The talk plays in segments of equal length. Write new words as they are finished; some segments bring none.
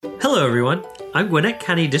Hello, everyone. I'm Gwinnett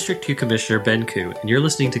County District 2 Commissioner Ben Ku, and you're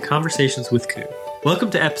listening to Conversations with Ku. Welcome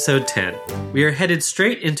to episode 10. We are headed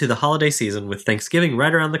straight into the holiday season with Thanksgiving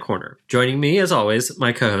right around the corner. Joining me, as always,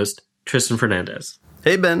 my co-host, Tristan Fernandez.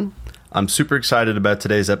 Hey, Ben. I'm super excited about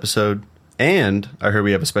today's episode, and I heard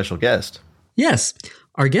we have a special guest. Yes.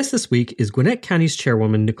 Our guest this week is Gwinnett County's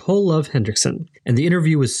Chairwoman, Nicole Love Hendrickson, and the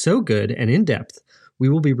interview was so good and in-depth, we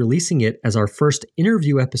will be releasing it as our first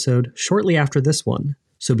interview episode shortly after this one.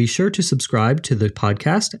 So be sure to subscribe to the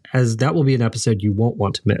podcast, as that will be an episode you won't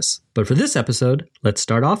want to miss. But for this episode, let's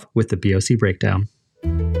start off with the BOC breakdown.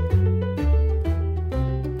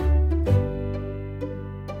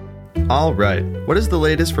 All right. What is the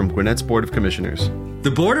latest from Gwinnett's Board of Commissioners?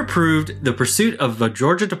 The board approved the pursuit of the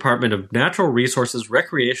Georgia Department of Natural Resources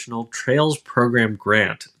Recreational Trails Program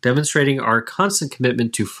grant, demonstrating our constant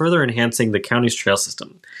commitment to further enhancing the county's trail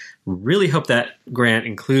system. Really hope that grant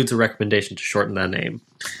includes a recommendation to shorten that name.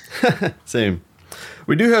 Same.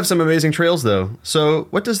 We do have some amazing trails, though. So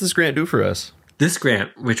what does this grant do for us? This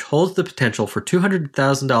grant, which holds the potential for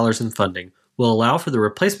 $200,000 in funding, will allow for the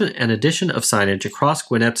replacement and addition of signage across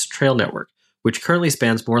Gwinnett's trail network, which currently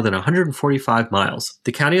spans more than 145 miles.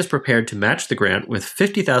 The county is prepared to match the grant with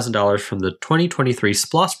 $50,000 from the 2023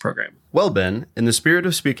 SPLOST program. Well, Ben, in the spirit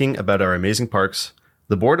of speaking about our amazing parks,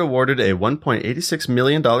 the board awarded a $1.86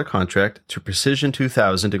 million contract to Precision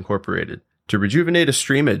 2000 Incorporated to rejuvenate a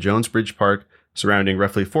stream at Jones Bridge Park surrounding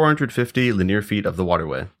roughly 450 linear feet of the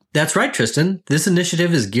waterway. That's right, Tristan. This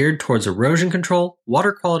initiative is geared towards erosion control,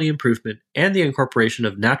 water quality improvement, and the incorporation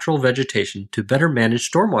of natural vegetation to better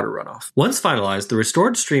manage stormwater runoff. Once finalized, the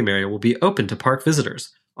restored stream area will be open to park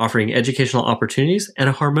visitors, offering educational opportunities and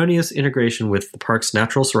a harmonious integration with the park's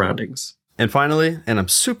natural surroundings. And finally, and I'm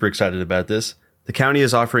super excited about this, the county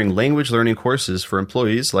is offering language learning courses for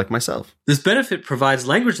employees like myself. This benefit provides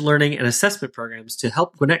language learning and assessment programs to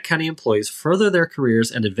help Gwinnett County employees further their careers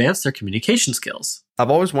and advance their communication skills. I've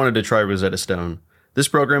always wanted to try Rosetta Stone. This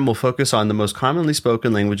program will focus on the most commonly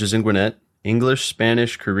spoken languages in Gwinnett: English,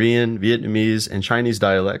 Spanish, Korean, Vietnamese, and Chinese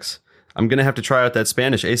dialects. I'm going to have to try out that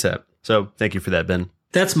Spanish ASAP. So thank you for that, Ben.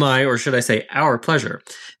 That's my, or should I say our pleasure.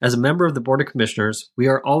 As a member of the Board of Commissioners, we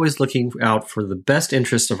are always looking out for the best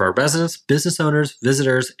interests of our residents, business owners,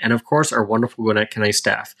 visitors, and of course our wonderful Gwinnett County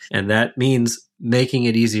staff. And that means making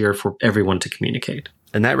it easier for everyone to communicate.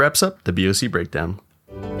 And that wraps up the BOC Breakdown.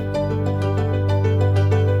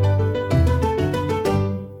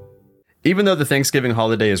 Even though the Thanksgiving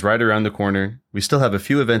holiday is right around the corner, we still have a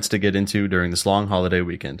few events to get into during this long holiday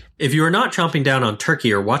weekend. If you are not chomping down on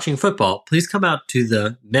turkey or watching football, please come out to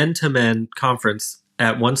the Men to Men conference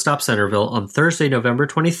at One Stop Centerville on Thursday, November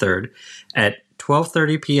 23rd at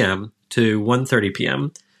 12:30 p.m. to 1:30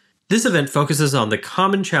 p.m. This event focuses on the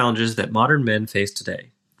common challenges that modern men face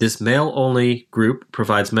today. This male-only group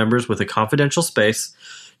provides members with a confidential space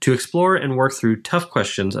to explore and work through tough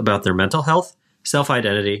questions about their mental health,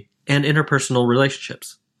 self-identity, and interpersonal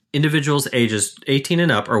relationships. Individuals ages 18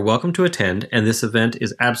 and up are welcome to attend, and this event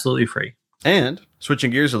is absolutely free. And,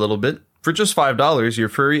 switching gears a little bit, for just $5, your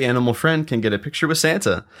furry animal friend can get a picture with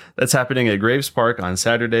Santa. That's happening at Graves Park on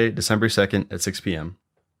Saturday, December 2nd at 6 p.m.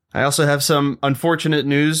 I also have some unfortunate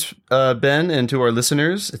news, Ben, and to our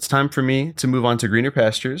listeners. It's time for me to move on to greener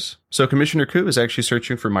pastures. So Commissioner Ku is actually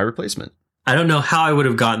searching for my replacement. I don't know how I would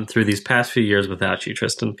have gotten through these past few years without you,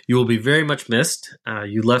 Tristan. You will be very much missed.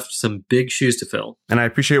 You left some big shoes to fill. And I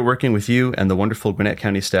appreciate working with you and the wonderful Gwinnett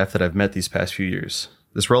County staff that I've met these past few years.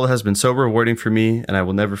 This role has been so rewarding for me, and I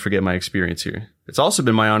will never forget my experience here. It's also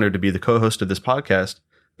been my honor to be the co-host of this podcast,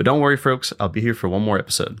 but don't worry, folks, I'll be here for one more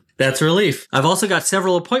episode. That's a relief. I've also got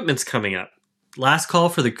several appointments coming up. Last call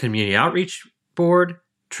for the Community Outreach Board,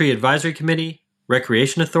 Tree Advisory Committee,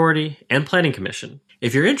 Recreation Authority, and Planning Commission.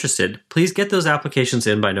 If you're interested, please get those applications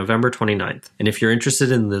in by November 29th. And if you're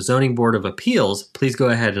interested in the Zoning Board of Appeals, please go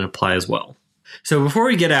ahead and apply as well. So before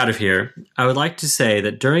we get out of here, I would like to say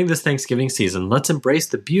that during this Thanksgiving season, let's embrace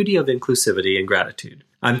the beauty of inclusivity and gratitude.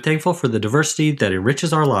 I'm thankful for the diversity that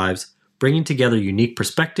enriches our lives, bringing together unique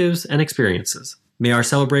perspectives and experiences. May our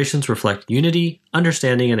celebrations reflect unity,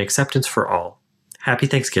 understanding, and acceptance for all. Happy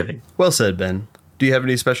Thanksgiving. Well said, Ben. Do you have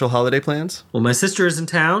any special holiday plans? Well, my sister is in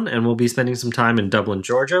town, and we'll be spending some time in Dublin,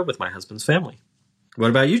 Georgia with my husband's family.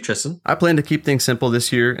 What about you, Tristan? I plan to keep things simple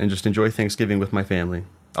this year and just enjoy Thanksgiving with my family.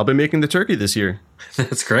 I'll be making the turkey this year.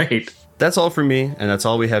 That's great. That's all for me, and that's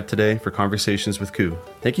all we have today for Conversations with Ku.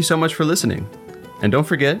 Thank you so much for listening. And don't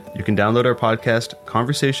forget, you can download our podcast,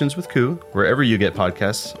 Conversations with Ku, wherever you get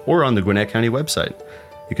podcasts, or on the Gwinnett County website.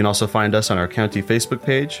 You can also find us on our county Facebook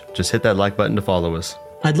page. Just hit that like button to follow us.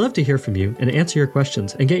 I'd love to hear from you and answer your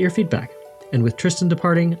questions and get your feedback. and with Tristan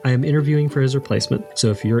departing, I am interviewing for his replacement. So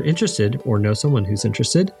if you're interested or know someone who's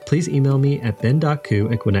interested, please email me at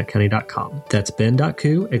ben.ku@gwinnettcounty.com. That's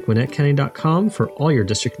ben.ku@gwinnettcounty.com for all your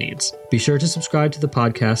district needs. Be sure to subscribe to the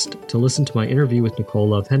podcast to listen to my interview with Nicole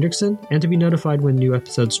Love Hendrickson and to be notified when new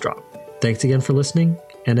episodes drop. Thanks again for listening,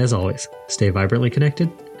 and as always, stay vibrantly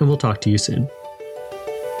connected, and we'll talk to you soon.